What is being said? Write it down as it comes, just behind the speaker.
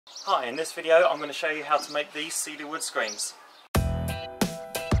Hi, in this video I'm going to show you how to make these cedar wood screens.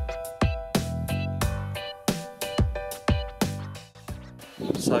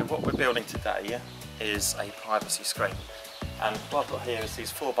 So what we're building today is a privacy screen, and what I've got here is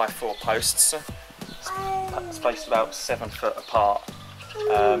these 4x4 posts spaced about 7 foot apart,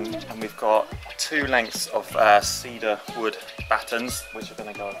 and we've got 2 lengths of cedar wood battens which are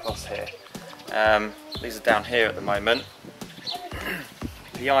going to go across here. These are down here at the moment.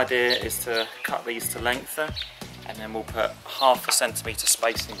 The idea is to cut these to length, and then we'll put half a centimetre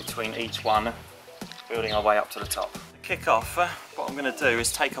spacing between each one, building our way up to the top. To kick off, what I'm going to do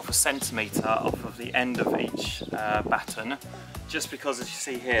is take off a centimetre off of the end of each batten, just because, as you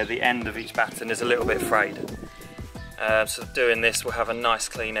see here, the end of each batten is a little bit frayed. So doing this, we'll have a nice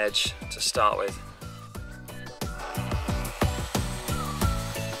clean edge to start with.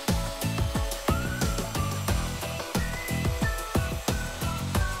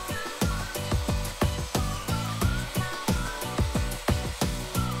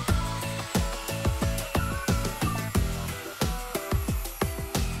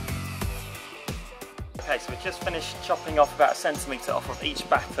 Okay, so we've just finished chopping off about a centimetre off of each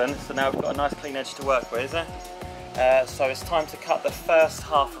batten, so now we've got a nice clean edge to work with. So it's time to cut the first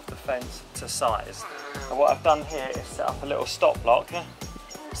half of the fence to size. And what I've done here is set up a little stop block.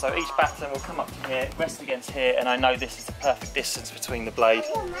 So each batten will come up to here, rest against here, and I know this is the perfect distance between the blade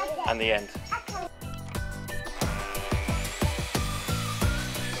and the end.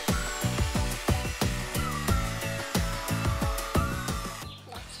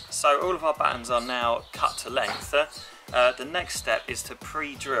 So all of our battens are now cut to length. The next step is to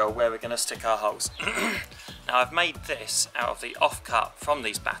pre-drill where we're going to stick our holes. Now I've made this out of the offcut from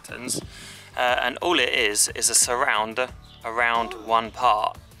these battens, and all it is a surround around one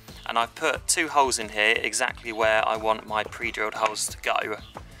part. And I've put 2 holes in here exactly where I want my pre-drilled holes to go.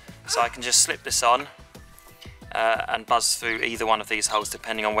 So I can just slip this on and buzz through either one of these holes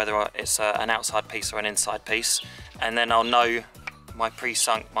depending on whether it's an outside piece or an inside piece, and then I'll know my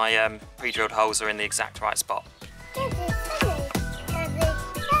pre-drilled holes are in the exact right spot.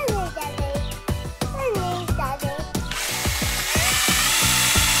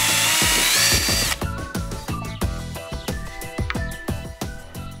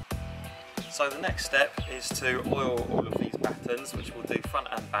 So the next step is to oil all of these battens, which we'll do front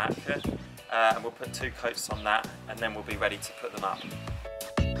and back, and we'll put 2 coats on that, and then we'll be ready to put them up.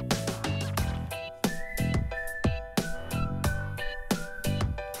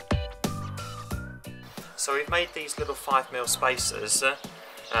 So we've made these little 5mm spacers,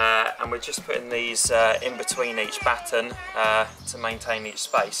 and we're just putting these in between each batten to maintain each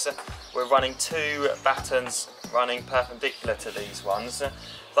space. We're running 2 battens running perpendicular to these ones.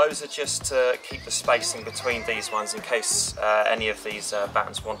 Those are just to keep the spacing between these ones in case any of these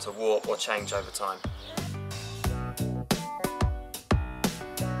battens want to warp or change over time.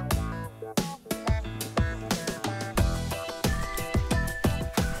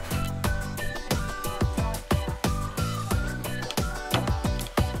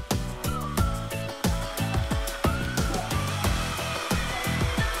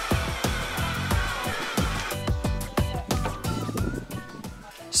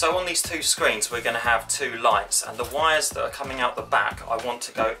 So on these 2 screens we're going to have 2 lights, and the wires that are coming out the back I want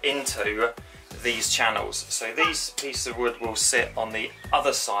to go into these channels. So these pieces of wood will sit on the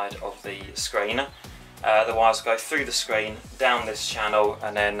other side of the screen. The wires go through the screen, down this channel,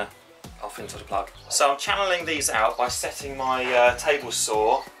 and then off into the plug. So I'm channeling these out by setting my table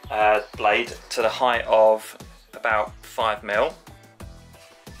saw blade to the height of about 5mm.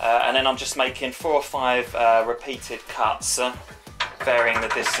 And then I'm just making 4 or 5 repeated cuts, varying the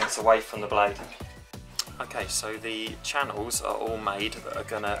distance away from the blade. Okay, so the channels are all made that are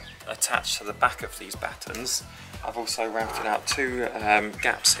going to attach to the back of these battens. I've also routed out 2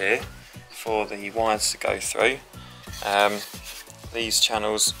 gaps here for the wires to go through. These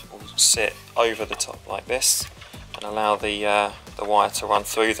channels will sit over the top like this and allow the wire to run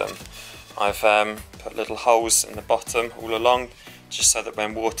through them. I've put little holes in the bottom all along, just so that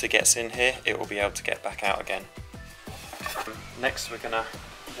when water gets in here it will be able to get back out again. Next we're going to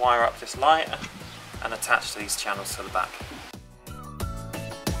wire up this light and attach these channels to the back.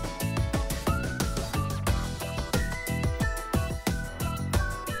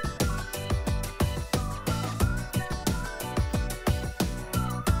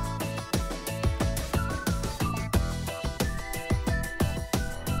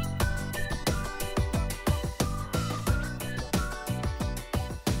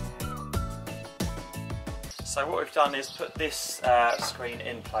 So what we've done is put this screen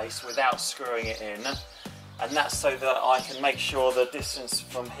in place without screwing it in. and that's so that I can make sure the distance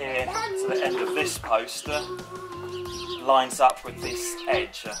from here to the end of this post lines up with this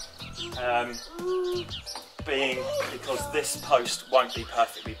edge, being because this post won't be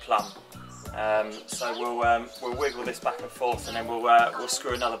perfectly plumb. So we'll wiggle this back and forth, and then we'll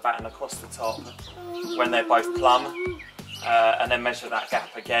screw another batten across the top when they're both plumb, and then measure that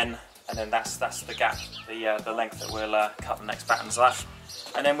gap again, and then that's the gap, the length that we'll cut the next battens at.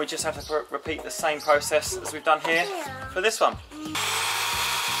 And then we just have to repeat the same process as we've done here for this one.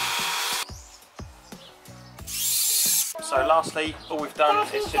 So lastly, all we've done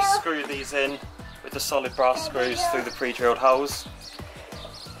is just screw these in with the solid brass screws through the pre-drilled holes,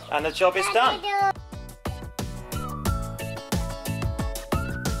 and the job is done.